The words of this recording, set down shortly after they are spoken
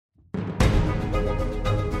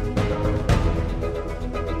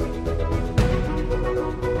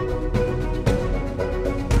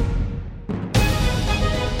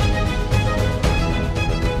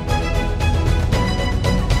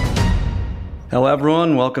Hello,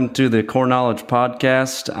 everyone. Welcome to the Core Knowledge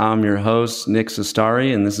Podcast. I'm your host, Nick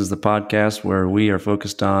Sestari, and this is the podcast where we are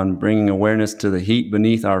focused on bringing awareness to the heat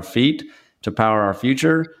beneath our feet to power our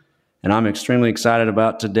future. And I'm extremely excited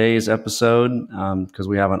about today's episode because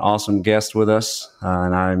we have an awesome guest with us.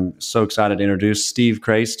 And I'm so excited to introduce Steve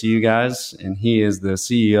Crace to you guys. And he is the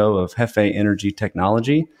CEO of Jefe Energy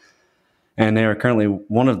Technology. And they are currently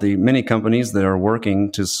one of the many companies that are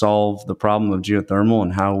working to solve the problem of geothermal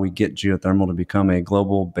and how we get geothermal to become a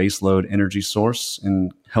global baseload energy source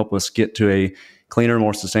and help us get to a cleaner,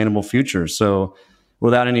 more sustainable future. So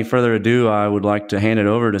without any further ado, I would like to hand it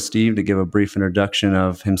over to Steve to give a brief introduction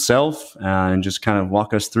of himself and just kind of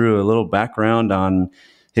walk us through a little background on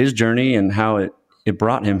his journey and how it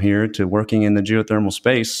brought him here to working in the geothermal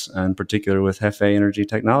space, in particular with Jefe Energy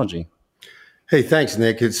Technology. Hey, thanks,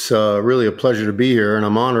 Nick. It's really a pleasure to be here, and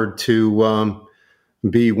I'm honored to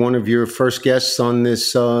be one of your first guests on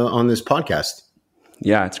this podcast.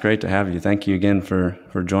 Yeah, it's great to have you. Thank you again for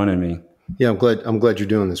joining me. Yeah, I'm glad you're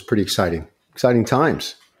doing this. Pretty exciting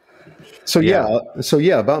times. So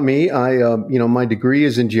about me, I my degree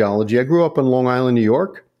is in geology. I grew up in Long Island, New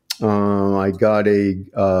York. I got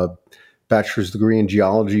a bachelor's degree in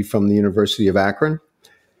geology from the University of Akron,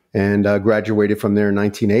 and graduated from there in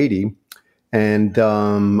 1980. And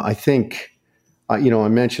I think, I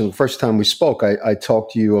mentioned the first time we spoke, I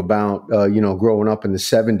talked to you about, growing up in the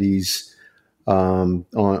 70s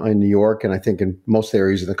in New York, and I think in most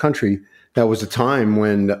areas of the country, that was a time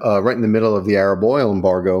when, right in the middle of the Arab oil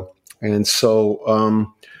embargo. And so,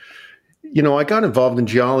 I got involved in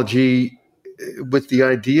geology with the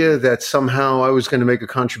idea that somehow I was going to make a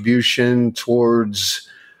contribution towards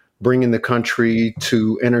bringing the country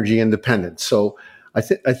to energy independence. So I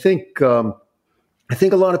think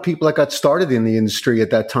a lot of people that got started in the industry at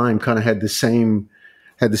that time kind of had the same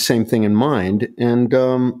thing in mind, and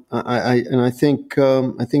I think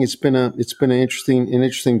it's been an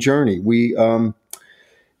interesting journey. We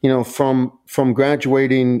from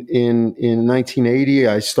graduating in 1980,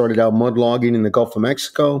 I started out mud logging in the Gulf of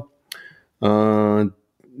Mexico.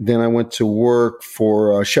 Then I went to work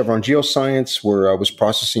for Chevron Geoscience, where I was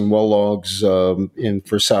processing well logs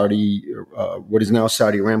for Saudi, what is now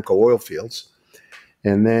Saudi Aramco oil fields.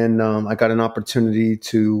 And then I got an opportunity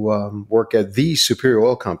to work at the Superior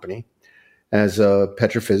Oil Company as a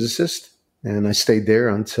petrophysicist, and I stayed there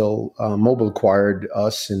until Mobil acquired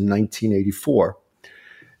us in 1984.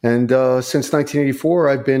 And since 1984,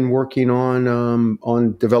 I've been working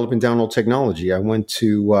on developing downhole technology. I went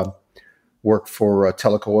to work for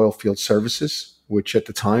Teleco Oilfield Services, which at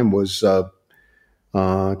the time was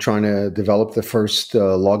trying to develop the first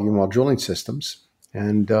logging while drilling systems.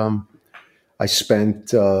 And I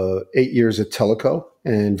spent 8 years at Teleco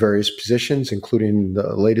in various positions, including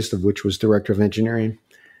the latest of which was Director of Engineering.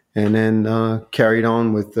 And then carried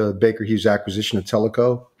on with the Baker Hughes acquisition of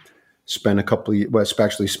Teleco. Spent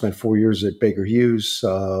 4 years at Baker Hughes,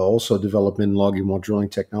 also developing logging while drilling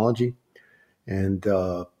technology. And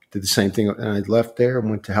did the same thing, and I left there and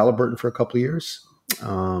went to Halliburton for a couple of years.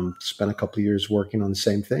 Spent a couple of years working on the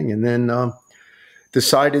same thing, and then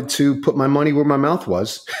decided to put my money where my mouth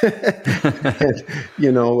was. And,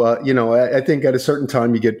 I think at a certain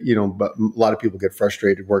time you get, but a lot of people get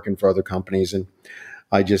frustrated working for other companies, and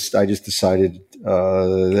I just decided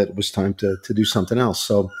that it was time to do something else.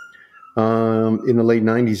 So in the late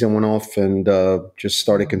 90s, I went off and just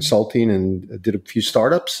started consulting and did a few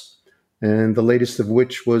startups. And the latest of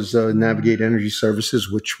which was Navigate Energy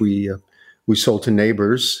Services, which we sold to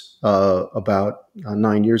Nabors about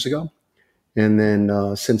 9 years ago. And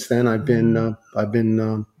then since then, I've been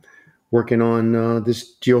working on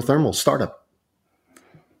this geothermal startup.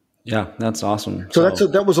 Yeah, that's awesome. So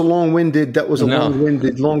that was a long-winded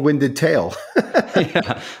tale.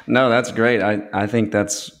 Yeah, no, that's great. I think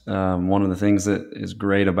that's one of the things that is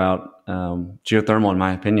great about geothermal, in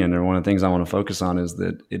my opinion, or one of the things I want to focus on is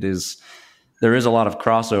that there is a lot of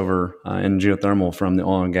crossover in geothermal from the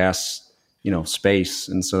oil and gas, space.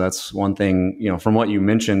 And so that's one thing, from what you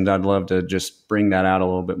mentioned, I'd love to just bring that out a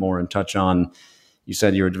little bit more and touch on. You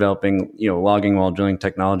said you were developing, logging while drilling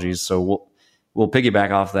technologies. So we'll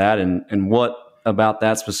piggyback off that, and what about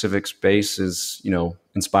that specific space is,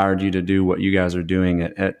 inspired you to do what you guys are doing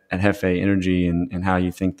at Jefe Energy, and how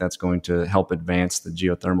you think that's going to help advance the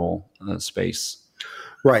geothermal space.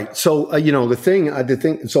 Right. So, so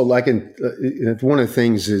like one of the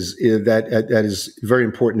things is that is very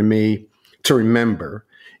important to me to remember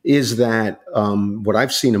is that what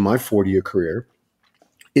I've seen in my 40-year career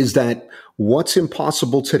is that what's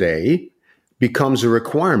impossible today becomes a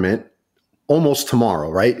requirement almost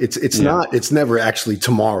tomorrow, right? It's never actually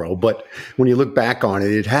tomorrow, but when you look back on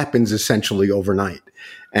it, it happens essentially overnight.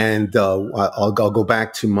 And I'll go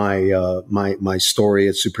back to my story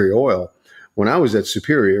at Superior Oil. When I was at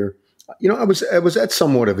Superior, I was at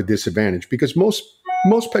somewhat of a disadvantage because most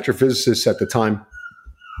petrophysicists at the time,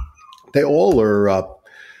 they all were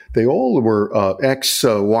ex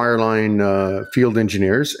wireline field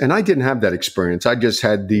engineers, and I didn't have that experience. I just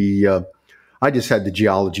had the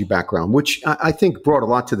geology background, which I think brought a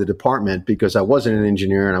lot to the department because I wasn't an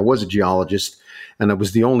engineer and I was a geologist, and I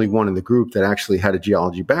was the only one in the group that actually had a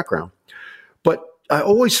geology background. But I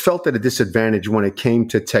always felt at a disadvantage when it came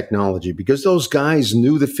to technology because those guys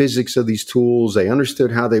knew the physics of these tools. They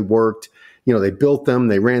understood how they worked. They built them,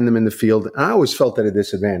 they ran them in the field. And I always felt at a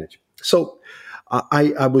disadvantage. So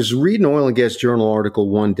I was reading an Oil and Gas Journal article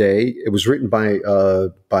one day. It was written by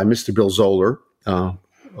Mr. Bill Zoller, one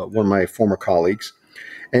of my former colleagues.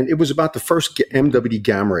 And it was about the first MWD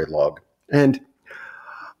gamma ray log. And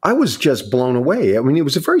I was just blown away. I mean, it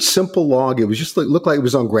was a very simple log. It was just looked like it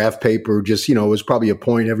was on graph paper. Just, it was probably a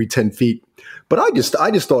point every 10 feet. But I just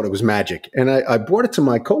thought it was magic. And I brought it to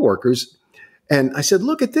my coworkers and I said,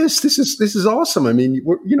 look at this. This is awesome. I mean,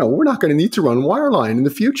 we're not going to need to run wireline in the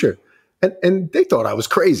future. And they thought I was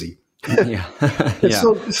crazy. Yeah. Yeah.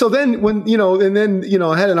 So then when,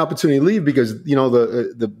 I had an opportunity to leave because,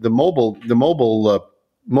 the mobile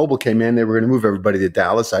came in. They were going to move everybody to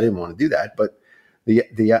Dallas. I didn't want to do that. But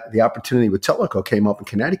the opportunity with Tellico came up in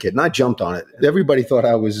Connecticut, and I jumped on it. Everybody thought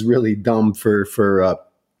I was really dumb for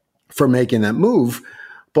making that move,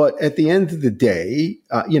 but at the end of the day,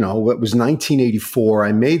 it was 1984.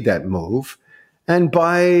 I made that move, and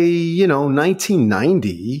by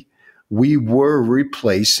 1990, we were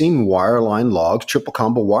replacing wireline logs, triple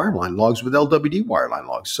combo wireline logs with LWD wireline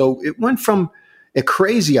logs. So it went from a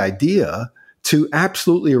crazy idea to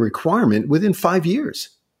absolutely a requirement within 5 years.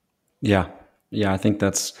 Yeah. Yeah, I think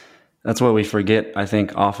that's what we forget. I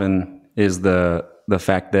think often is the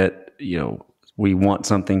fact that we want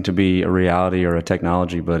something to be a reality or a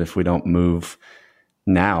technology, but if we don't move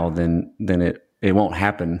now, then it won't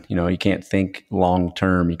happen. You can't think long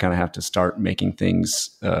term. You kind of have to start making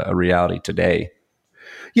things a reality today.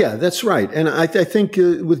 Yeah, that's right, and I think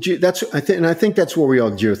I think that's where we are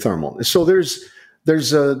with geothermal. So there's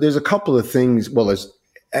a couple of things. Well,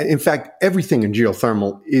 in fact, everything in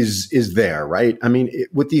geothermal is there, right? I mean,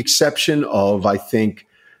 with the exception of, I think,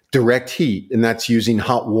 direct heat, and that's using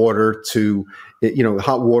hot water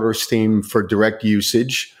hot water steam for direct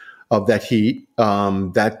usage of that heat.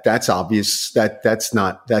 That's obvious. That's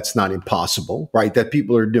not impossible, right? That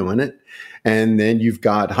people are doing it. And then you've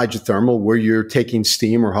got hydrothermal, where you're taking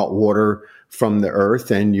steam or hot water from the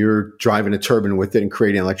earth and you're driving a turbine with it and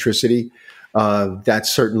creating electricity.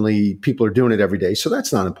 That's certainly, people are doing it every day. So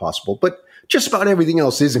that's not impossible, but just about everything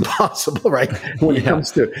else is impossible, right? When it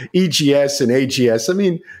comes to EGS and AGS. I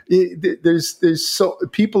mean,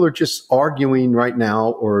 people are just arguing right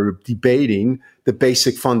now or debating the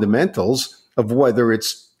basic fundamentals of whether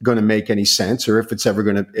it's going to make any sense or if it's ever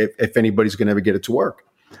going to, if anybody's going to ever get it to work.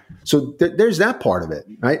 So there's that part of it,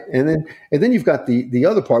 right? And then you've got the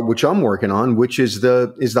other part, which I'm working on, which is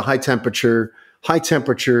the high temperature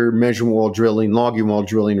measurement well drilling, logging well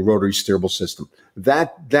drilling, rotary steerable system.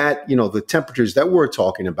 That the temperatures that we're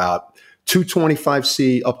talking about, 225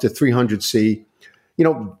 C up to 300 C,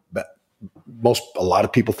 a lot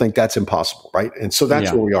of people think that's impossible, right? And so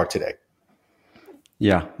that's where we are today.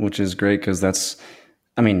 Yeah, which is great because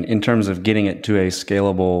in terms of getting it to a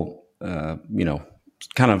scalable,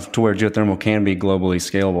 kind of to where geothermal can be globally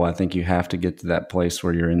scalable, I think you have to get to that place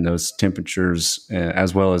where you're in those temperatures,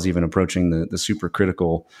 as well as even approaching the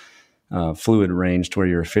supercritical fluid range to where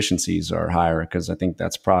your efficiencies are higher. Because I think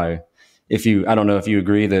that's probably, I don't know if you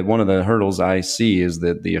agree that one of the hurdles I see is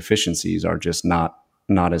that the efficiencies are just not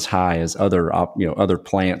as high as other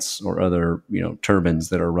plants or other turbines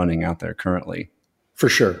that are running out there currently. For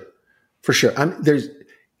sure. There's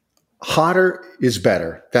hotter is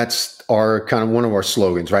better. That's our kind of one of our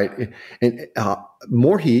slogans, right? And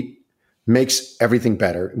more heat makes everything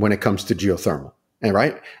better when it comes to geothermal, and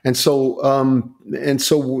right. And so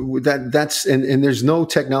that's there's no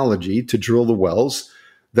technology to drill the wells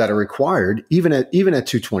that are required even at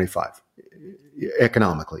 225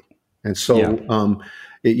 economically. And so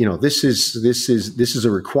this is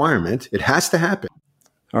a requirement. It has to happen.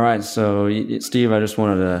 All right. So, Steve, I just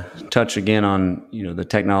wanted to touch again on, the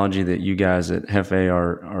technology that you guys at Hefe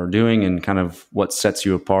are doing and kind of what sets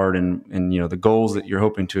you apart and the goals that you're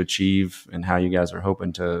hoping to achieve and how you guys are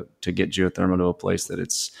hoping to get geothermal to a place that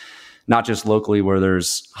it's not just locally where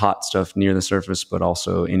there's hot stuff near the surface, but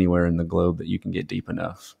also anywhere in the globe that you can get deep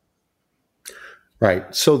enough.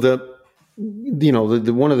 Right. So the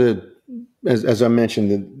one of the, as I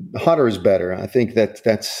mentioned, the hotter is better. I think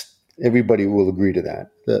that's everybody will agree to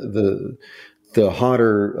that. The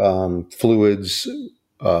hotter fluids,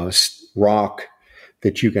 rock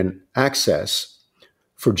that you can access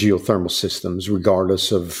for geothermal systems,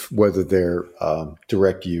 regardless of whether they're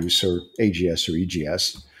direct use or AGS or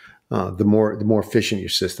EGS, the more efficient your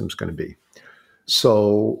system's going to be.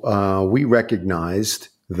 So we recognized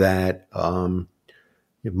that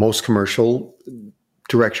most commercial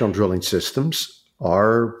directional drilling systems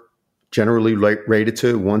are generally rated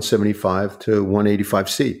to 175 to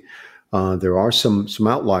 185C. There are some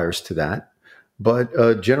outliers to that,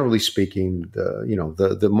 but generally speaking,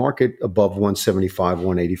 the market above 175,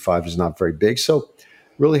 185 is not very big. So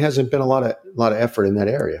really hasn't been a lot of effort in that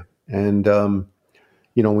area. And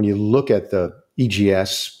when you look at the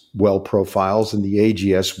EGS well profiles and the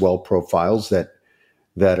AGS well profiles that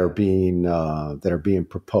are being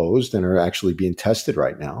proposed and are actually being tested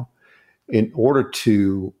right now, in order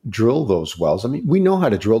to drill those wells, I mean, we know how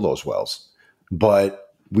to drill those wells,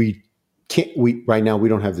 but we right now we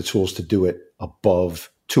don't have the tools to do it above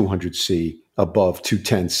 200C, above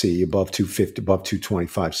 210C, above 250, above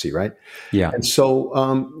 225C, right? Yeah. And so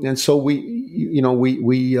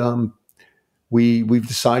we've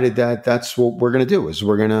decided that that's what we're going to do, is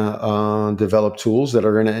we're going to develop tools that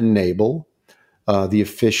are going to enable the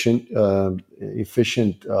efficient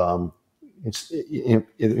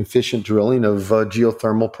drilling of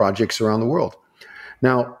geothermal projects around the world.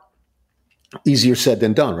 Now, easier said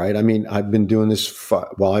than done, right? I mean, I've been doing this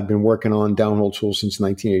I've been working on downhole tools since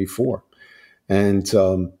 1984, and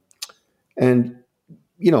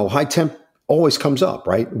high temp always comes up,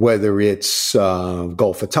 right? Whether it's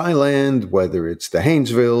Gulf of Thailand, whether it's the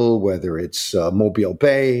Haynesville, whether it's Mobile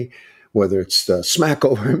Bay, whether it's the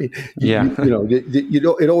Smackover. I mean,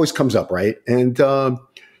 it always comes up, right? And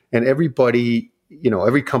everybody,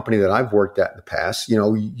 every company that I've worked at in the past,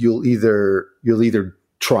 you'll either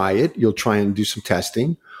try it, you'll try and do some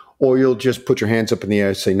testing, or you'll just put your hands up in the air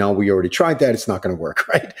and say, no, we already tried that. It's not going to work.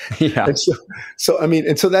 Right. Yeah. And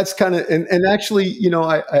so that's kind of, and actually,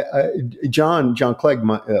 John Clegg,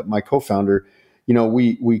 my co-founder,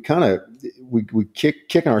 we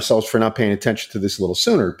kicking ourselves for not paying attention to this a little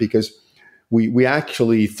sooner, because we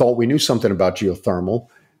actually thought we knew something about geothermal.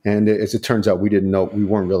 And as it turns out, we didn't know, we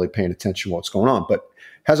weren't really paying attention to what's going on, but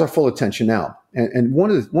has our full attention now. And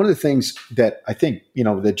one of the things that I think,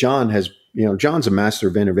 that John has, John's a master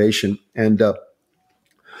of innovation, and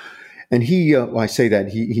he, I say that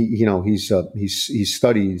he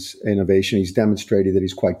studies innovation. He's demonstrated that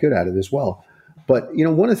he's quite good at it as well. But,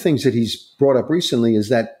 one of the things that he's brought up recently is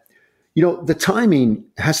that, the timing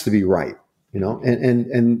has to be right, and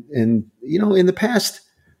in the past,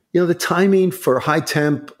 the timing for high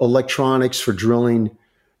temp electronics for drilling,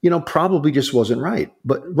 probably just wasn't right.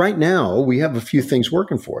 But right now we have a few things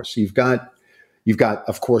working for us. You've got,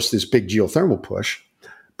 of course, this big geothermal push,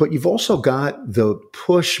 but you've also got the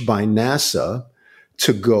push by NASA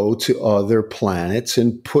to go to other planets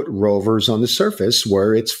and put rovers on the surface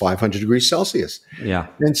where it's 500 degrees Celsius. Yeah.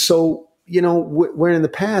 And so, where in the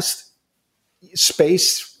past,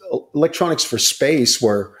 electronics for space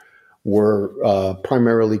were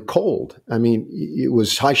primarily cold. I mean, it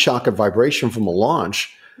was high shock and vibration from a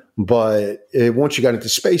launch, but once you got into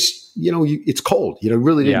space, it's cold. You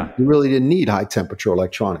really didn't need high temperature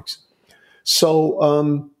electronics.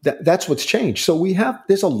 So that's what's changed. So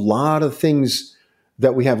there's a lot of things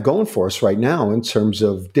that we have going for us right now in terms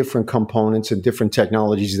of different components and different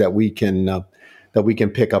technologies that we can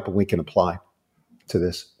pick up and we can apply to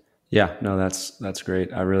this. Yeah, no, that's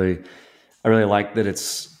great. I really like that.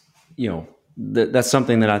 It's, that's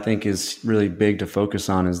something that I think is really big to focus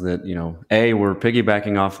on, is that, we're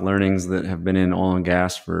piggybacking off learnings that have been in oil and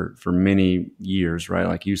gas for many years, right?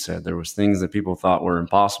 Like you said, there was things that people thought were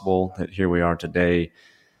impossible that here we are today.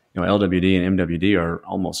 LWD and MWD are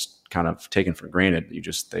almost kind of taken for granted.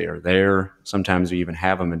 They are there. Sometimes we even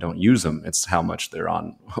have them and don't use them. It's how much they're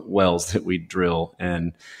on wells that we drill.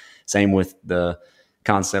 And same with the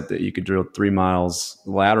concept that you could drill 3 miles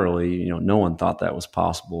laterally. No one thought that was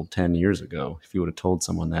possible 10 years ago. If you would have told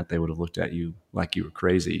someone that, they would have looked at you like you were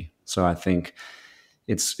crazy. So I think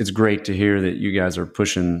it's great to hear that you guys are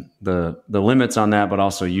pushing the limits on that, but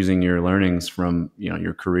also using your learnings from,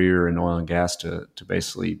 your career in oil and gas to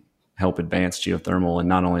basically help advance geothermal. And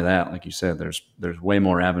not only that, like you said, there's way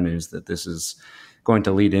more avenues that this is going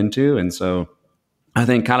to lead into. And so I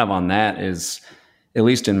think kind of on that is, at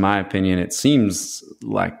least in my opinion, it seems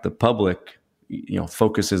like the public,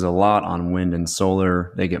 focuses a lot on wind and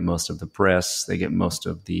solar. They get most of the press. They get most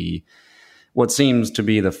of the what seems to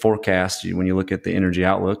be the forecast when you look at the energy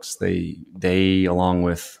outlooks, they along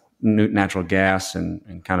with natural gas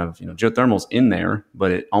and kind of, geothermal's in there,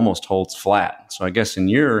 but it almost holds flat. So I guess in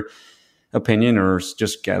your opinion, or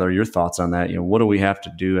just gather your thoughts on that, what do we have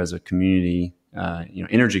to do as a community,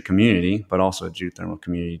 energy community, but also a geothermal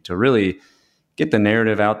community, to really get the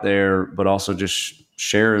narrative out there, but also just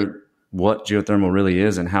share what geothermal really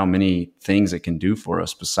is and how many things it can do for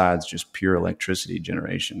us besides just pure electricity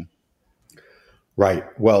generation? Right.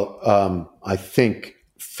 Well, I think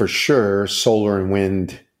for sure solar and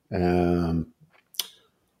wind are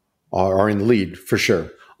in the lead for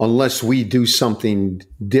sure, unless we do something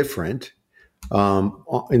different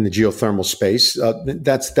in the geothermal space.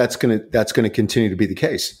 That's going to continue to be the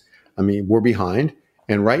case. I mean, we're behind,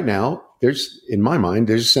 and right now in my mind,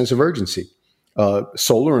 there's a sense of urgency.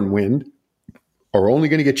 Solar and wind are only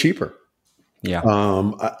going to get cheaper. Yeah.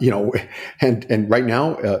 And right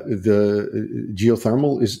now the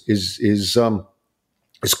geothermal is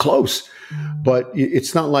close, but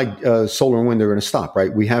it's not like solar and wind are going to stop,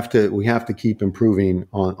 right? We have to keep improving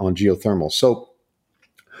on geothermal. So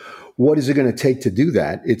what is it going to take to do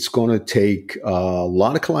that? It's going to take a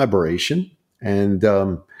lot of collaboration, and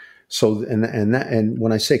when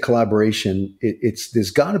I say collaboration,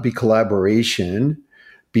 there's got to be collaboration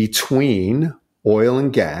between oil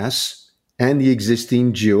and gas and the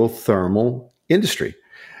existing geothermal industry.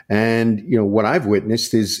 And what I've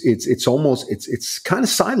witnessed is it's kind of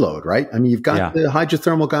siloed, right? I mean, you've got the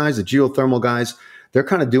hydrothermal guys, the geothermal guys, they're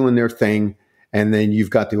kind of doing their thing, and then you've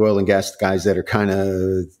got the oil and gas guys that are kind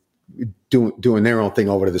of doing their own thing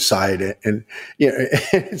over to the side, and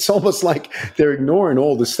it's almost like they're ignoring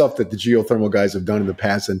all the stuff that the geothermal guys have done in the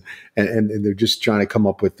past, and they're just trying to come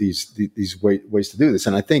up with these ways to do this.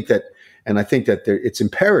 And I think that it's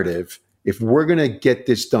imperative, if we're going to get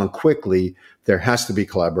this done quickly, there has to be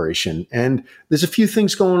collaboration. And there's a few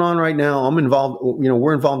things going on right now. I'm involved.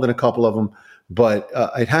 We're involved in a couple of them, but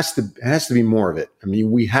it has to be more of it. I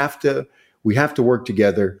mean, we have to work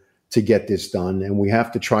together to get this done, and we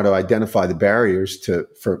have to try to identify the barriers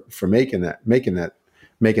for making that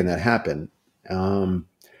happen.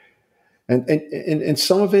 And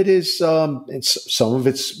some of it is some of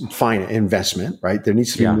it's fine investment, right? There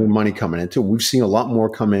needs to be more money coming into it. We've seen a lot more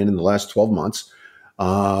come in the last 12 months,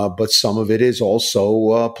 but some of it is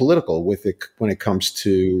also political when it comes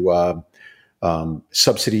to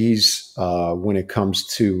subsidies, when it comes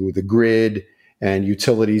to the grid and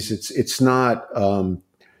utilities. It's not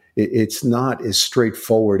as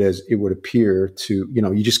straightforward as it would appear to.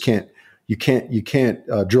 You can't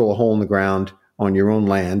drill a hole in the ground on your own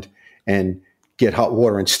land and get hot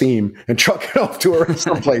water and steam and truck it off to a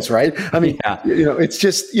someplace, right? I mean, it's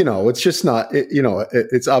just not.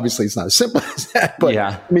 It's obviously it's not as simple as that. But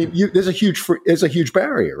I mean, there's a huge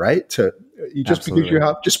barrier, right?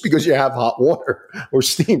 Just because you have hot water or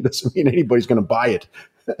steam doesn't mean anybody's going to buy it.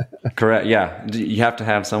 Correct. Yeah. You have to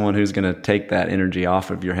have someone who's going to take that energy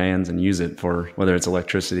off of your hands and use it for whether it's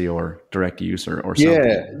electricity or direct use or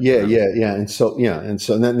something. Yeah. And so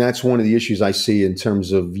that's one of the issues I see in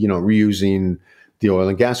terms of, reusing the oil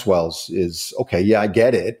and gas wells is, okay, yeah, I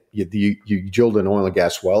get it. You drilled an oil and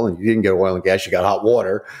gas well and you didn't get oil and gas, you got hot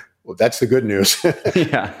water. Well, that's the good news.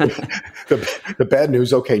 Yeah. The bad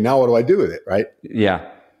news, okay, now what do I do with it, right?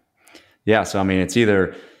 Yeah. Yeah. So, I mean, it's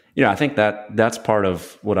either, I think that's part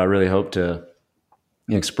of what I really hope to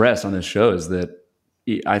express on this show is that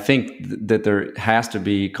I think that there has to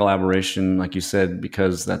be collaboration, like you said,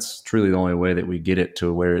 because that's truly the only way that we get it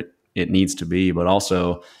to where it needs to be. But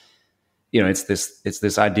also, it's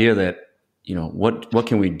this idea that, what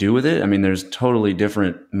can we do with it? I mean, there's totally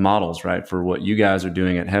different models, right? For what you guys are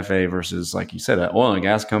doing at Hefe versus, like you said, an oil and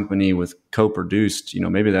gas company with co-produced,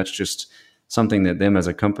 maybe that's just something that them as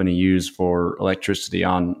a company use for electricity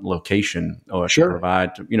on location or to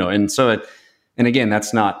provide, and so and again,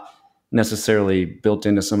 that's not necessarily built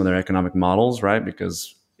into some of their economic models, right?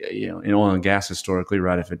 Because, in oil and gas historically,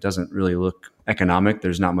 right, if it doesn't really look economic,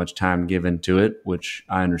 there's not much time given to it, which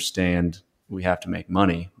I understand we have to make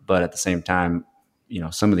money. But at the same time,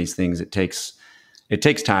 some of these things, it takes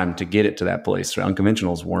time to get it to that place. Right?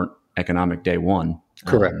 Unconventionals weren't economic day one.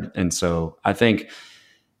 Correct. And so I think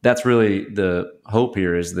that's really the hope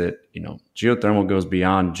here is that, geothermal goes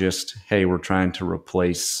beyond just, hey, we're trying to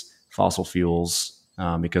replace fossil fuels,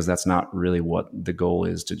 because that's not really what the goal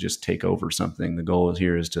is, to just take over something. The goal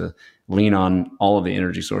here is to lean on all of the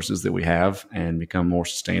energy sources that we have and become more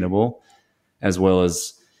sustainable, as well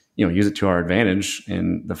as, use it to our advantage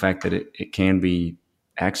in the fact that it can be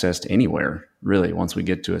accessed anywhere, really, once we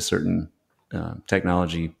get to a certain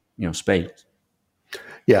technology, space.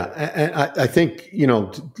 Yeah, and I think,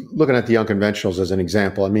 looking at the unconventionals as an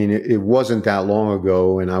example, I mean, it wasn't that long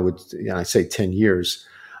ago, and I say 10 years,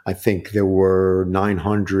 I think there were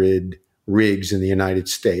 900 rigs in the United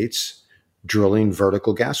States drilling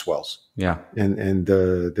vertical gas wells. Yeah. And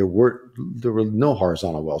there were no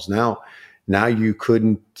horizontal wells. Now you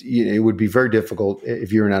couldn't, it would be very difficult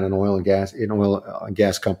if you're not an oil and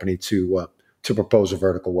gas company to propose a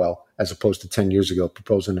vertical well, as opposed to 10 years ago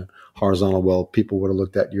proposing a horizontal well. People would have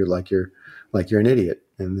looked at you like you're an idiot.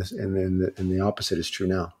 And the opposite is true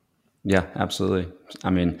now. Yeah, absolutely. I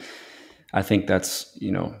mean, I think that's,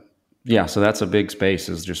 yeah, so that's a big space,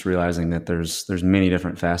 is just realizing that there's many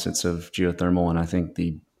different facets of geothermal. And I think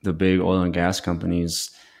the big oil and gas companies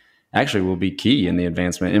actually will be key in the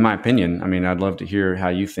advancement, in my opinion. I mean, I'd love to hear how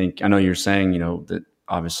you think. I know you're saying, that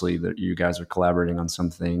obviously that you guys are collaborating on some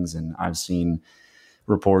things, and I've seen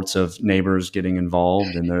reports of neighbors getting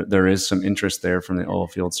involved, and there is some interest there from the oil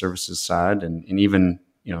field services side, and even,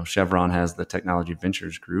 Chevron has the Technology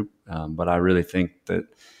Ventures group. But I really think that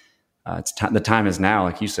the time is now.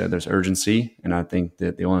 Like you said, there's urgency, and I think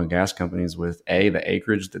that the oil and gas companies, with the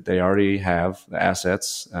acreage that they already have, the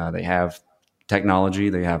assets, they have technology,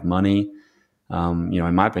 they have money.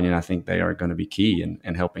 In my opinion, I think they are going to be key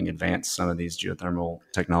in helping advance some of these geothermal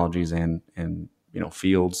technologies and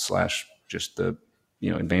fields / just the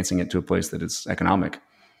advancing it to a place that is economic.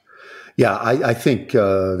 Yeah, I think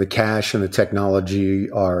the cash and the technology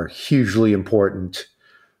are hugely important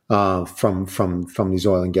from these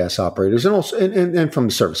oil and gas operators, and also and from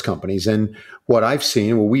the service companies. And what we've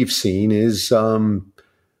seen is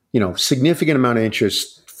significant amount of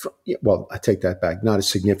interest. Well, I take that back. Not a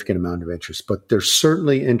significant amount of interest, but there's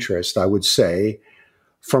certainly interest, I would say,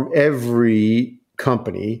 from every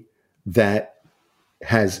company that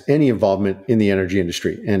has any involvement in the energy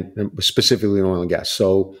industry, and specifically in oil and gas.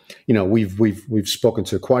 So, we've spoken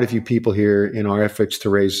to quite a few people here in our efforts to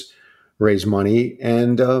raise money,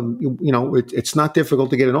 and it's not difficult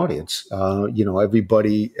to get an audience.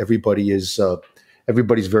 Everybody's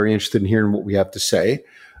very interested in hearing what we have to say,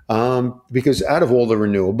 because out of all the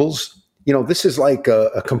renewables, this is like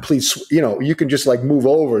a complete. You can just like move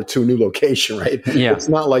over to a new location, right? Yeah. It's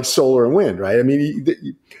not like solar and wind, right? I mean,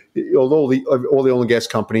 although all the oil and gas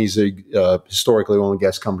companies, historically oil and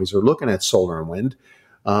gas companies, are looking at solar and wind,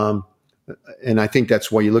 and I think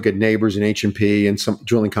that's why you look at Nabors and H&P and some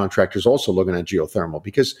drilling contractors also looking at geothermal,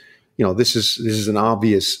 because this is an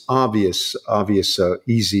obvious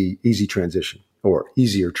easy transition, or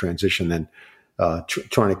easier transition than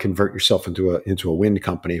trying to convert yourself into a wind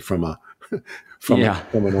company from an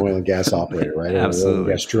oil and gas operator, right? Absolutely. An oil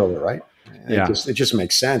and gas driller, right? Yeah. It just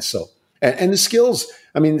makes sense. So, and the skills,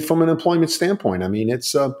 I mean, from an employment standpoint, I mean,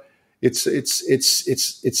 it's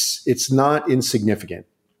not insignificant.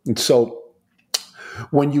 And so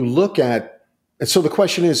when you look at, so the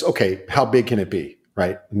question is, okay, how big can it be?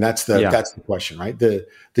 Right. And that's the question, right? The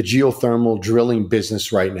geothermal drilling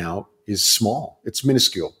business right now is small. It's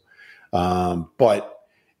minuscule. But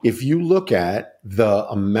if you look at the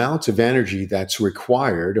amount of energy that's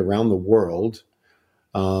required around the world,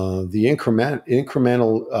 the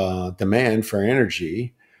incremental demand for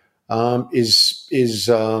energy is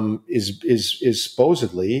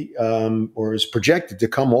supposedly or is projected to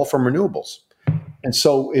come all from renewables. And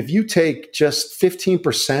so if you take just 15 to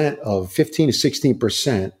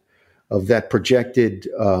 16% of that projected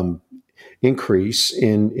increase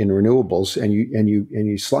in renewables, and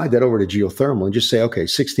you slide that over to geothermal and just say, okay,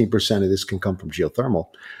 16% of this can come from geothermal,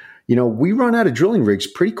 we run out of drilling rigs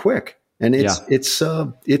pretty quick. And it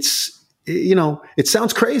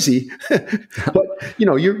sounds crazy, but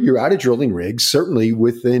you're out of drilling rigs certainly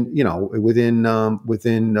within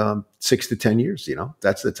 6 to 10 years.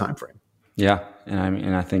 That's the time frame. Yeah,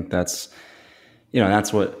 and I think that's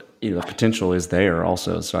what the potential is there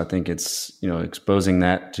also. So I think it's exposing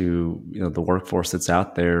that to the workforce that's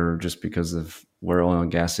out there, just because of where oil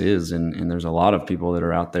and gas is, and there's a lot of people that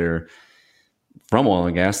are out there from oil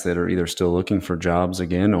and gas that are either still looking for jobs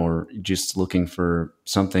again, or just looking for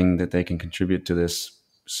something that they can contribute to this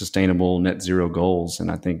sustainable net zero goals. And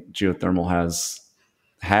I think geothermal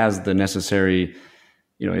has the necessary,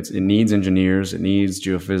 it needs engineers, it needs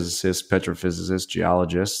geophysicists, petrophysicists,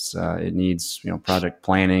 geologists, it needs, project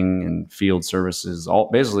planning and field services. All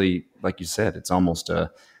basically, like you said, it's almost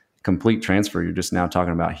a complete transfer. You're just now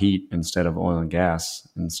talking about heat instead of oil and gas.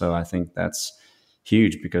 And so I think that's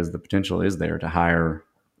huge, because the potential is there to hire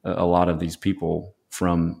a lot of these people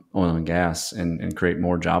from oil and gas and create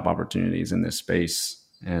more job opportunities in this space.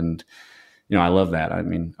 And, I love that. I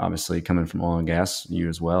mean, obviously coming from oil and gas, you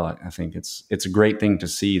as well, I think it's a great thing to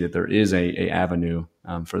see that there is a avenue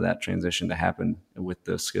for that transition to happen with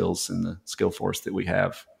the skills and the skill force that we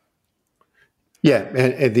have. Yeah,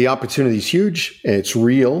 and the opportunity is huge. It's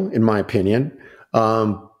real, in my opinion,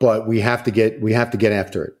 but we have to get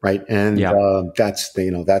after it, right? And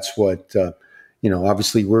that's what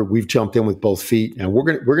Obviously, we've jumped in with both feet, and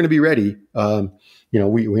we're gonna be ready.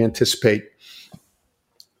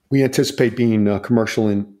 We anticipate being commercial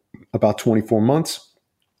in about 24 months,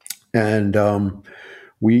 and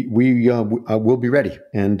we will be ready.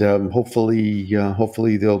 And hopefully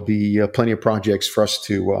there'll be plenty of projects for us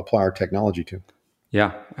to apply our technology to.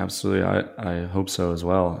 Yeah, absolutely. I hope so as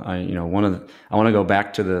well. I want to go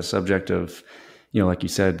back to the subject of, like you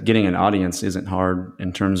said, getting an audience isn't hard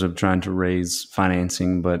in terms of trying to raise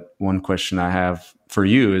financing. But one question I have for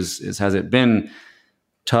you is has it been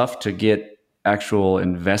tough to get actual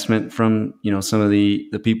investment from, some of the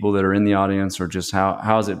people that are in the audience, or just how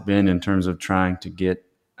has it been in terms of trying to get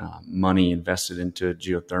money invested into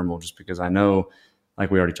geothermal? Just because I know,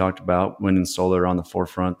 like we already talked about, wind and solar are on the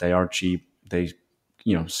forefront. They are cheap. They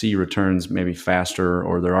see returns maybe faster,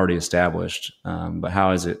 or they're already established. But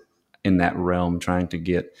how is it in that realm trying to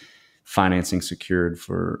get financing secured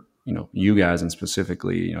for, you guys, and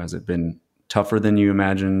specifically, has it been tougher than you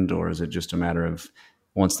imagined, or is it just a matter of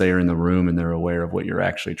once they are in the room and they're aware of what you're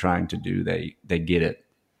actually trying to do, they get it?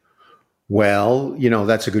 Well,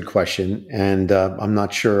 that's a good question, and I'm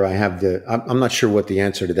not sure I'm not sure what the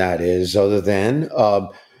answer to that is, other than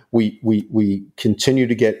we continue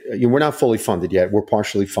to get. We're not fully funded yet. We're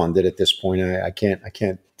partially funded at this point. I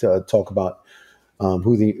can't talk about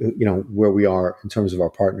where we are in terms of our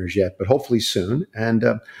partners yet, but hopefully soon. And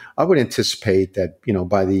I would anticipate that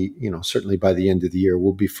certainly by the end of the year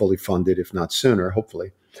we'll be fully funded, if not sooner,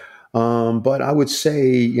 hopefully. But I would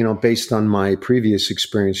say, based on my previous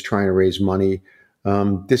experience trying to raise money,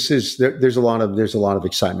 there's a lot of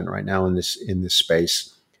excitement right now in this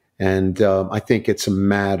space, and I think it's a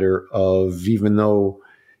matter of even though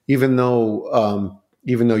you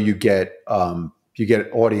get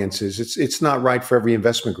audiences, it's not right for every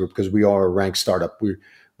investment group, because we are a ranked startup. We're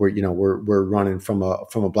running from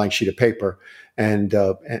a blank sheet of paper, and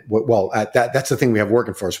that's the thing we have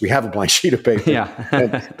working for us. We have a blank sheet of paper,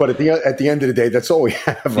 but at the end of the day, that's all we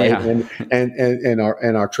have, right? Yeah. And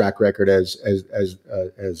our track record as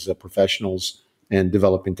professionals and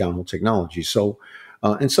developing downhole technology. So,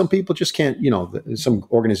 and some people just can't. Some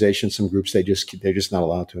organizations, some groups, they're just not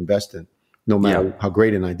allowed to invest in. No matter how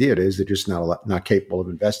great an idea it is, they're just not capable of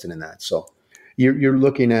investing in that. So you're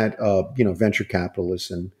looking at venture capitalists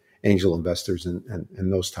and angel investors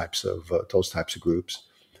and those types of groups.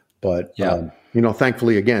 But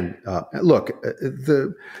thankfully, again, look,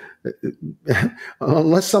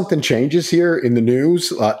 unless something changes here in the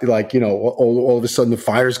news, all of a sudden the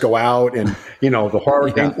fires go out and the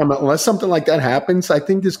hurricane, unless something like that happens, I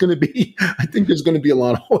think there's going to be a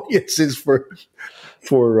lot of audiences for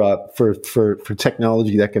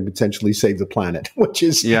technology that can potentially save the planet, which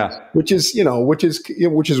is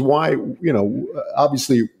why,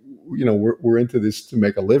 obviously, we're into this to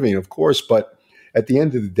make a living, of course, but at the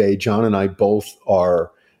end of the day, John and I both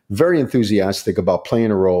are very enthusiastic about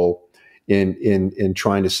playing a role in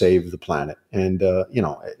trying to save the planet. And, for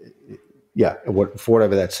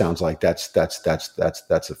whatever that sounds like, that's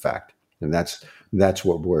a fact. And that's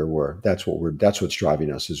what's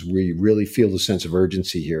driving us, is we really feel the sense of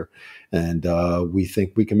urgency here, and we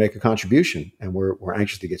think we can make a contribution, and we're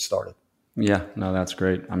anxious to get started. Yeah, no, that's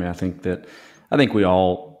great. I mean, I think we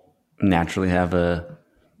all naturally have a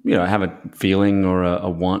feeling or a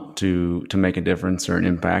want to make a difference or an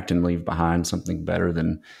impact and leave behind something better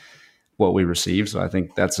than what we receive. So I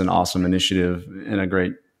think that's an awesome initiative and a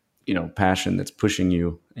great, passion that's pushing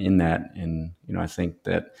you in that. And, I think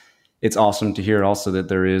that it's awesome to hear also that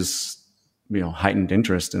there is, heightened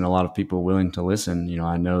interest and a lot of people willing to listen.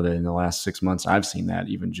 I know that in the last 6 months, I've seen that,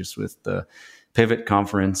 even just with the Pivot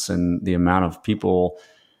conference and the amount of people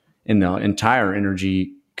in the entire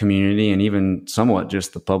energy community, and even somewhat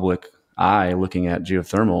just the public eye looking at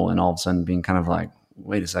geothermal, and all of a sudden being kind of like,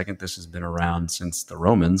 wait a second, this has been around since the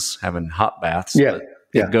Romans having hot baths.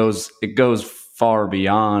 It goes far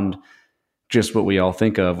beyond just what we all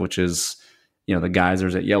think of, which is, the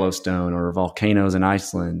geysers at Yellowstone or volcanoes in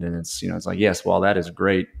Iceland. And it's like, yes, while that is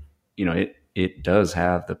great, it does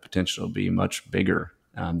have the potential to be much bigger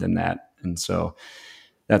than that. And so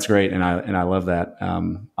that's great. And I love that.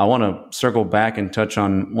 I want to circle back and touch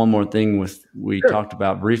on one more thing we talked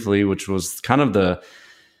about briefly, which was kind of the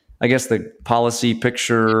policy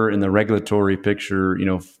picture and the regulatory picture,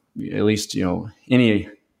 at least, any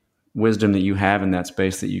wisdom that you have in that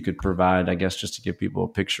space that you could provide, I guess, just to give people a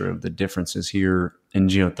picture of the differences here in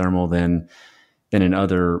geothermal than than in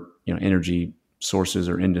other, energy sources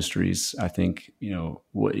or industries. I think,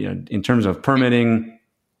 in terms of permitting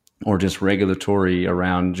or just regulatory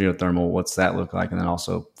around geothermal, what's that look like? And then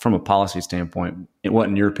also from a policy standpoint, what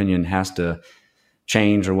in your opinion has to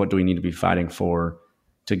change, or what do we need to be fighting for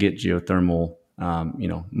to get geothermal,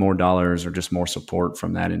 more dollars or just more support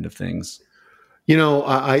from that end of things?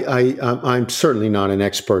 I'm certainly not an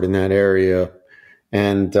expert in that area,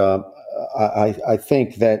 and I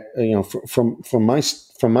think that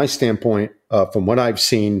from my standpoint, from what I've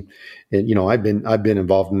seen, and I've been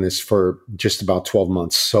involved in this for just about 12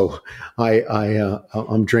 months, so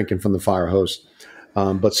I'm drinking from the fire hose.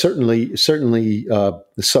 But certainly, the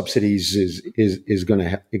subsidies is going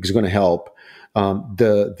to help.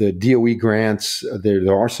 The DOE grants,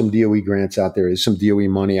 there are some DOE grants out there. There's some DOE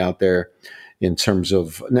money out there in terms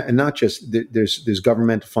of, and not just there's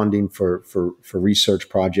government funding for research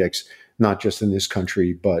projects, not just in this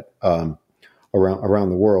country, but around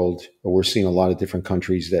the world. We're seeing a lot of different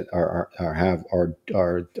countries that are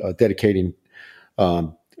dedicating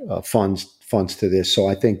funds to this. So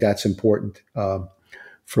I think that's important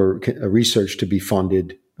for research to be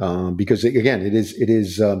funded, because again,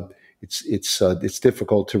 it's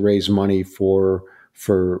difficult to raise money for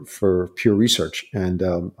pure research, and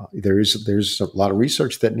there's a lot of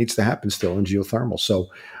research that needs to happen still in geothermal. So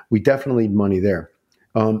we definitely need money there.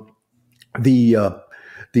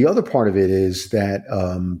 The other part of it is that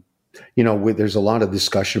there's a lot of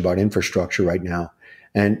discussion about infrastructure right now,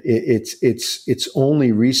 and it's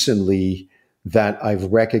only recently that I've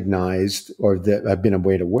recognized, or that I've been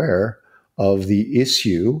made aware of, the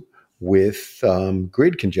issue with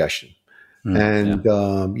grid congestion. And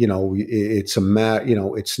it's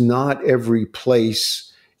it's not every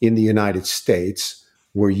place in the United States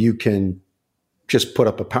where you can just put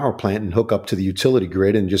up a power plant and hook up to the utility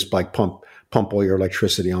grid and just like pump all your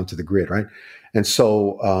electricity onto the grid, right? And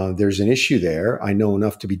so there's an issue there. I know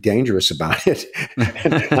enough to be dangerous about it.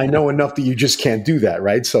 I know enough that you just can't do that,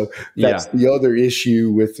 right? So that's the other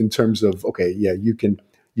issue in terms of, okay, yeah, you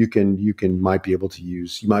might be able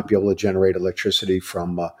to generate electricity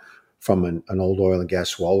from an old oil and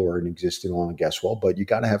gas well or an existing oil and gas well, but you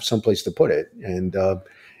got to have someplace to put it. And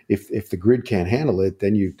if the grid can't handle it,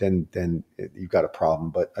 then you've got a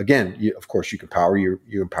problem. But again, of course, you can power your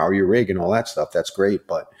rig and all that stuff. That's great,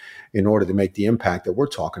 but in order to make the impact that we're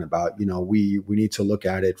talking about, we need to look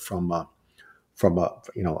at it from an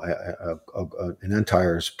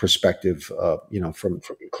entire perspective, from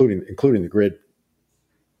including the grid.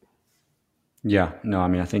 Yeah, no, I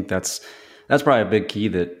mean, I think that's probably a big key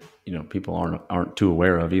that people aren't too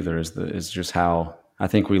aware of either. Is just how I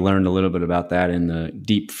think we learned a little bit about that in the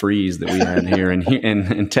deep freeze that we had here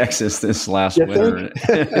in Texas this last winter.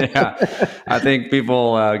 Yeah, I think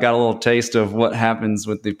people got a little taste of what happens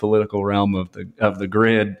with the political realm of the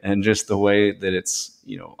grid, and just the way that it's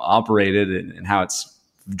operated, and how it's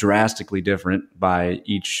drastically different by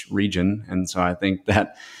each region. And so I think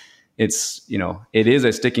that it's, it is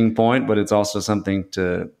a sticking point, but it's also something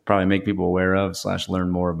to probably make people aware of / learn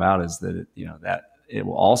more about, is that, that it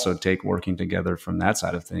will also take working together from that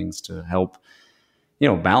side of things to help,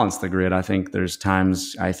 balance the grid. I think there's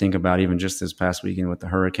times I think about, even just this past weekend with the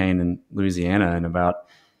hurricane in Louisiana, and about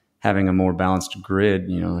having a more balanced grid.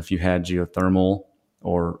 If you had geothermal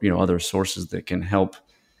or, other sources that can help,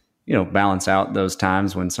 balance out those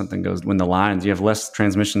times when you have less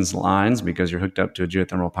transmissions lines because you're hooked up to a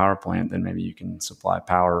geothermal power plant, then maybe you can supply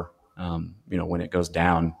power, when it goes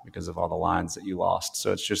down because of all the lines that you lost.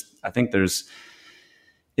 So it's just, I think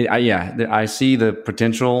I see the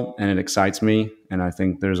potential, and it excites me. And I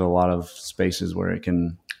think there's a lot of spaces where it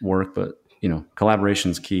can work, but,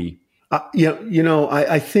 collaboration's key.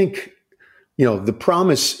 I think, the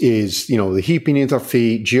promise is, the heat beneath our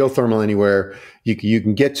feet, geothermal anywhere, you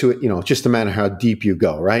can get to it, it's just a matter of how deep you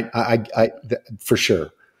go, right? I for sure,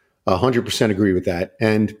 100% agree with that.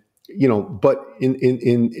 And, but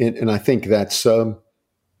and I think that's,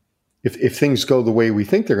 if things go the way we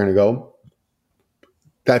think they're going to go,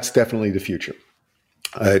 that's definitely the future.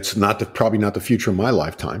 It's probably not the future of my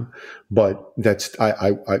lifetime, but there's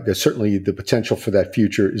certainly the potential for that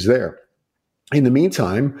future is there. In the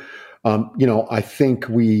meantime, I think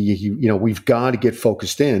we've got to get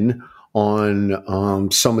focused in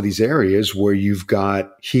on some of these areas where you've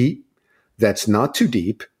got heat that's not too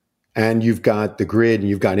deep, and you've got the grid, and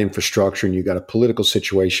you've got infrastructure, and you've got a political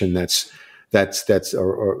situation that's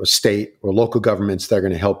or a state or local governments that are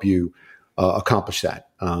going to help you accomplish that.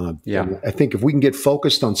 I think if we can get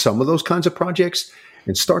focused on some of those kinds of projects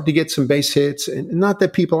and start to get some base hits, and not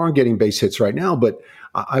that people aren't getting base hits right now, but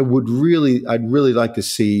I'd really like to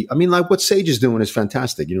see. I mean, like what Sage is doing is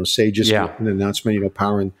fantastic. Sage just made an announcement.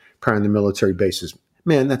 Powering the military bases.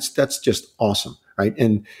 Man, that's just awesome, right?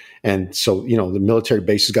 And so the military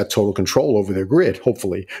bases got total control over their grid,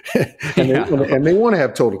 hopefully, and they want to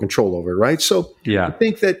have total control over it, right? So I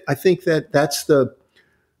think that that's the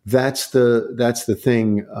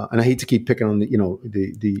thing. And I hate to keep picking on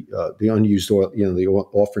the unused oil, the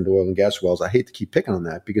orphaned oil and gas wells. I hate to keep picking on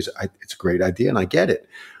that because it's a great idea and I get it.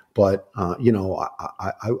 But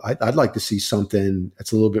I'd like to see something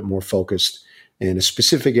that's a little bit more focused in a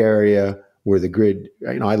specific area where the grid.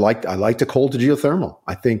 I like the coal to geothermal.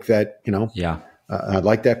 I think that I'd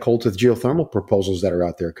like that coal to the geothermal proposals that are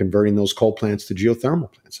out there, converting those coal plants to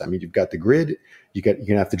geothermal plants. I mean, you've got the grid. You're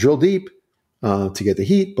gonna have to drill deep to get the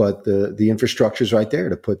heat, but the infrastructure is right there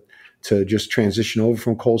to just transition over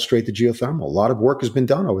from coal straight to geothermal. A lot of work has been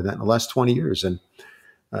done over that in the last 20 years, and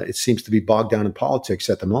it seems to be bogged down in politics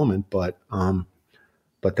at the moment. But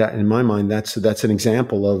that, in my mind, that's an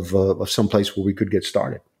example of some place where we could get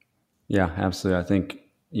started. Yeah, absolutely. I think,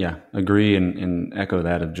 agree and echo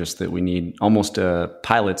that of just that we need almost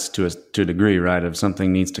pilots to a degree, right? Of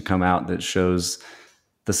something needs to come out that shows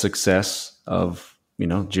the success of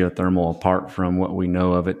geothermal apart from what we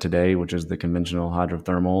know of it today, which is the conventional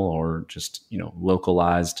hydrothermal or just,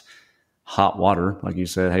 localized hot water. Like you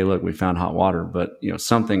said, hey, look, we found hot water, but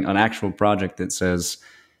an actual project that says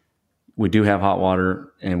we do have hot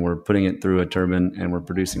water and we're putting it through a turbine and we're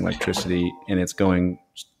producing electricity and it's going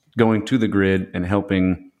to the grid and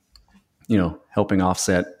helping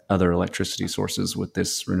offset other electricity sources with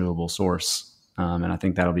this renewable source. And I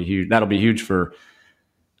think that'll be huge. That'll be huge for,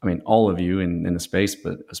 all of you in the space,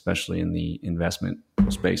 but especially in the investment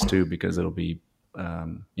space too, because it'll be,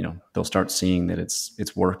 they'll start seeing that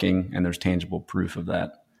it's working and there's tangible proof of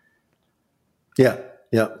that. Yeah.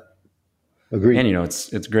 Agreed. And,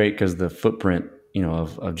 it's great because the footprint,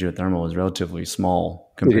 of geothermal is relatively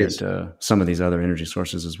small compared to some of these other energy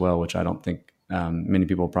sources as well, which I don't think many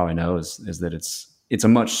people probably know is that it's a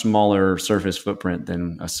much smaller surface footprint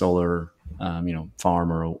than a solar,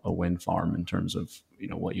 farm or a wind farm in terms of,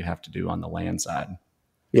 what you have to do on the land side.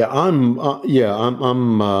 Yeah, I'm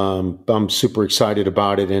super excited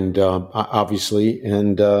about it, and obviously,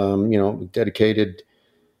 and dedicated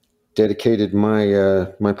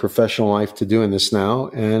my professional life to doing this now,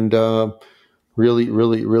 and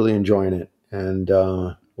really enjoying it. And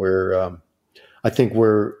I think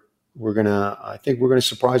we're gonna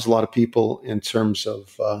surprise a lot of people in terms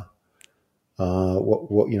of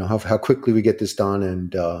how quickly we get this done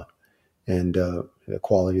and the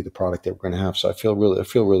quality of the product that we're going to have. So I feel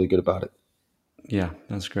really good about it. Yeah,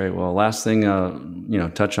 that's great. Well, last thing,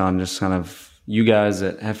 touch on just kind of you guys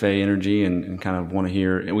at Hefe Energy and kind of want to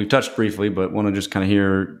hear, and we've touched briefly, but want to just kind of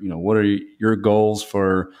hear, what are your goals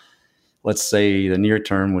for, let's say, the near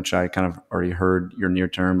term, which I kind of already heard your near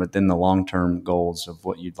term, but then the long-term goals of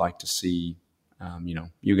what you'd like to see,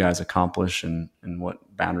 you guys accomplish and what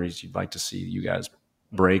boundaries you'd like to see you guys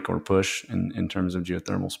break or push in terms of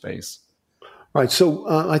geothermal space. Right. So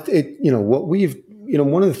what we've,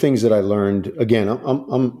 one of the things that I learned, again,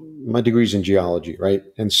 my degree's in geology, right?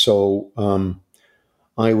 And so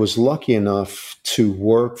I was lucky enough to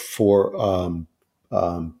work for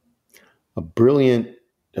a brilliant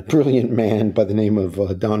man by the name of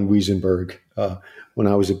Don Wiesenberg when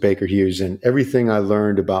I was at Baker Hughes, and everything I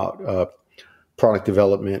learned about product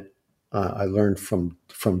development I learned from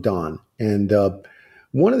Don. And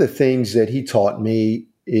one of the things that he taught me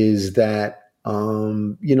is that a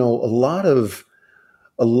lot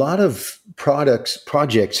of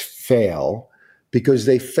projects fail because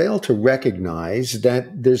they fail to recognize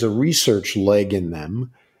that there's a research leg in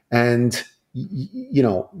them. And,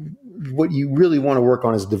 what you really want to work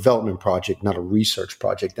on is a development project, not a research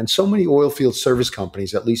project. And so many oil field service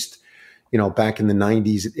companies, at least, back in the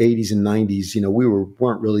 90s, 80s and 90s, we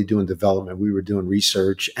weren't really doing development. We were doing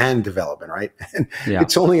research and development, right? And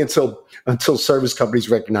It's only until service companies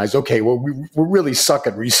recognize, okay, well, we really suck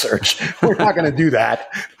at research. We're not going to do that.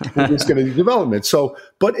 We're just going to do development. So,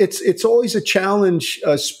 but it's always a challenge,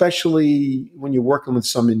 especially when you're working with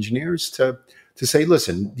some engineers to say,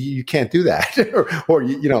 listen, you can't do that. or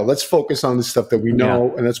let's focus on the stuff that we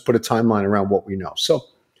know and let's put a timeline around what we know. So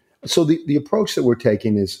the approach that we're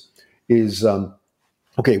taking is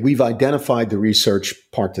okay, we've identified the research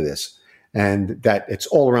part to this, and that it's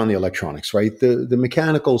all around the electronics, right? The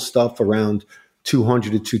mechanical stuff around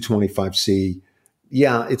 200 to 225C.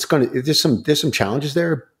 Yeah, there's some challenges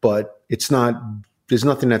there, but there's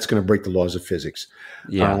nothing that's going to break the laws of physics.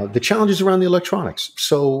 Yeah. The challenge is around the electronics.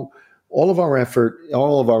 So all of our effort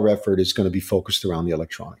is going to be focused around the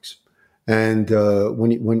electronics. And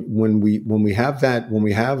when we have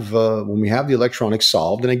the electronics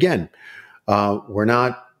solved, and again, we're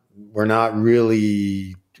not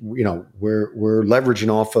really, we're leveraging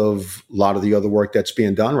off of a lot of the other work that's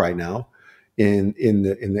being done right now in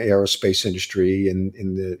the aerospace industry,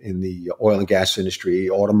 in the oil and gas industry,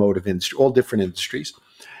 automotive industry, all different industries.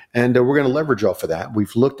 And we're going to leverage off of that.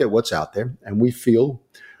 We've looked at what's out there, and we feel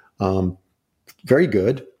very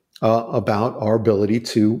good about our ability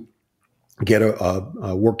to get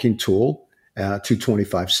a working tool,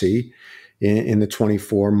 225C, in the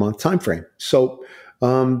 24-month time frame. So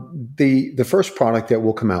the first product that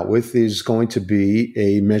we'll come out with is going to be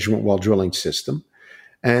a measurement well drilling system.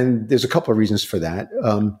 And there's a couple of reasons for that.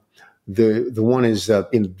 The one is all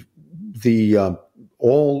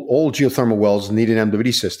geothermal wells need an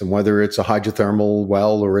MWD system, whether it's a hydrothermal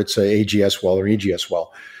well or it's a AGS well or an EGS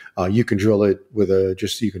well. You can drill it with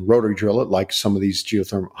you can rotary drill it like some of these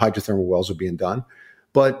hydrothermal wells are being done.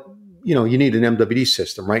 But, you need an MWD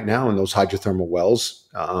system right now in those hydrothermal wells,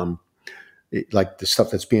 like the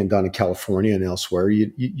stuff that's being done in California and elsewhere.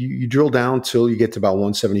 You drill down till you get to about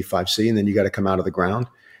 175C, and then you got to come out of the ground,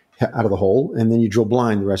 out of the hole, and then you drill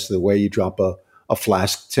blind the rest of the way. You drop a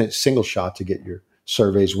flask single shot to get your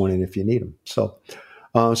surveys one in if you need them. So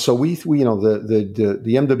we the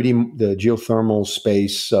MWD, the geothermal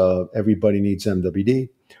space, everybody needs MWD.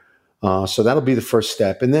 So that'll be the first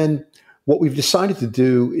step. And then what we've decided to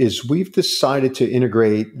do is we've decided to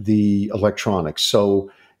integrate the electronics.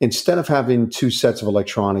 So instead of having two sets of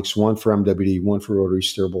electronics, one for MWD, one for rotary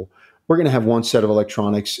steerable, we're going to have one set of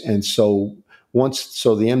electronics. And so the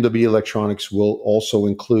MWD electronics will also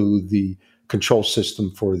include the control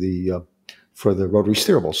system for the rotary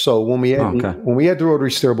steerable. So when we add the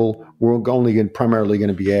rotary steerable, we're primarily going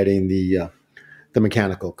to be adding the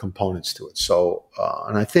mechanical components to it. So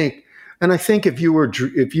and I think if you were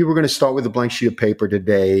going to start with a blank sheet of paper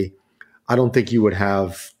today, I don't think you would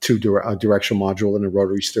have a directional module and a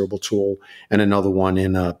rotary steerable tool and another one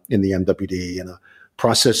in the MWD and a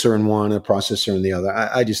processor in one, a processor in the other.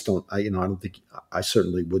 I just don't. I don't think. I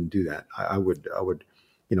certainly wouldn't do that. I would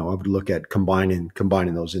look at combining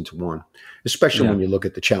those into one, especially when you look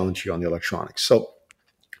at the challenge here on the electronics. So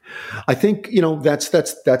I think, that's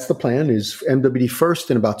the plan is MWD first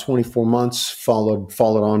in about 24 months, followed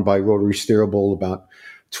on by rotary steerable about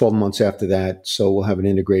 12 months after that. So we'll have an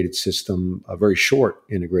integrated system, a very short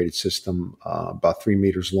integrated system, about 3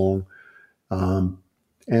 meters long, and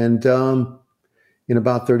in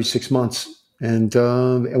about 36 months. And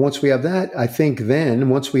once we have that, I think then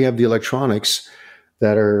once we have the electronics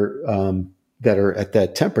that are at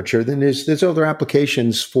that temperature, then there's other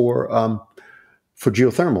applications for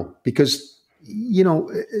geothermal, because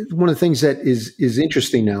one of the things that is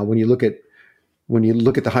interesting now when you look at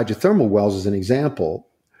the hydrothermal wells as an example,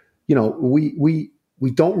 we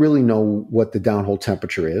don't really know what the downhole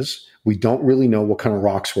temperature is. We don't really know what kind of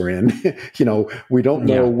rocks we're in. We don't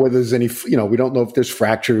know whether there's any. We don't know if there's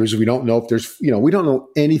fractures. We don't know if there's. We don't know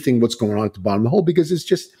anything what's going on at the bottom of the hole, because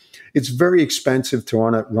it's very expensive to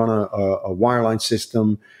run a wireline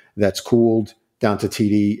system that's cooled down to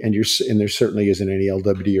TD, and there certainly isn't any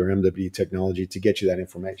LWD or MWD technology to get you that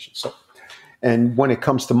information. So, and when it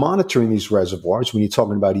comes to monitoring these reservoirs, when you're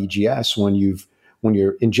talking about EGS, when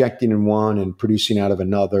you're injecting in one and producing out of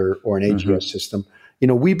another, or an AGS system,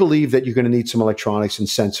 we believe that you're going to need some electronics and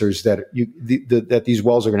sensors that these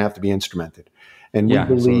wells are going to have to be instrumented. And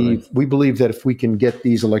we believe that if we can get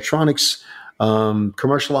these electronics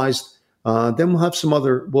commercialized, then we'll have some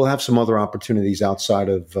other opportunities outside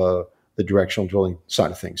of the directional drilling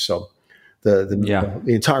side of things. So the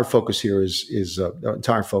entire focus here is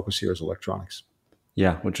electronics.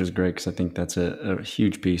 Yeah, which is great, because I think that's a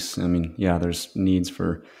huge piece. I mean, there's needs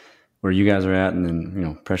for where you guys are at, and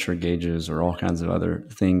then pressure gauges or all kinds of other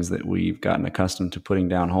things that we've gotten accustomed to putting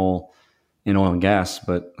down hole in oil and gas.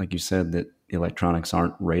 But like you said, that the electronics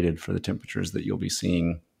aren't rated for the temperatures that you'll be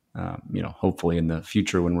seeing. Hopefully in the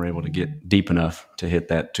future, when we're able to get deep enough to hit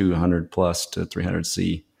that 200 plus to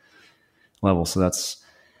 300C level. So that's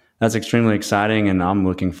extremely exciting, and I'm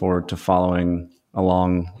looking forward to following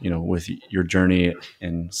along, with your journey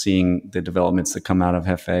and seeing the developments that come out of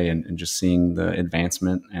Hefe, and just seeing the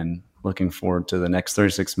advancement, and looking forward to the next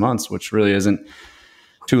 36 months, which really isn't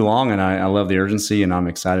too long. And I love the urgency, and I'm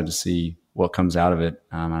excited to see what comes out of it.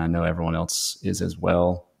 And I know everyone else is as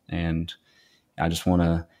well. And I just want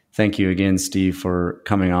to thank you again, Steve, for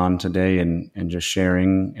coming on today and just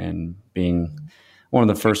sharing and being one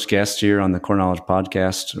of the first guests here on the Core Knowledge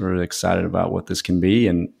Podcast. We're really excited about what this can be,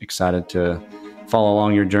 and excited to follow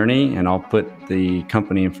along your journey, and I'll put the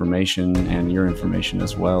company information and your information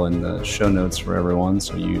as well in the show notes for everyone,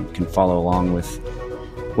 so you can follow along with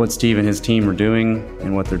what Steve and his team are doing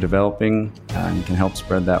and what they're developing, and you can help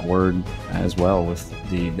spread that word as well with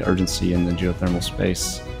the urgency in the geothermal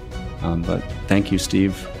space. But thank you,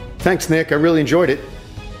 Steve. Thanks, Nick. I really enjoyed it.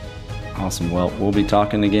 Awesome. Well, we'll be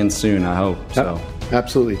talking again soon, I hope. So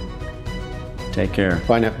Absolutely. Take care.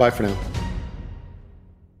 Bye now. Bye for now.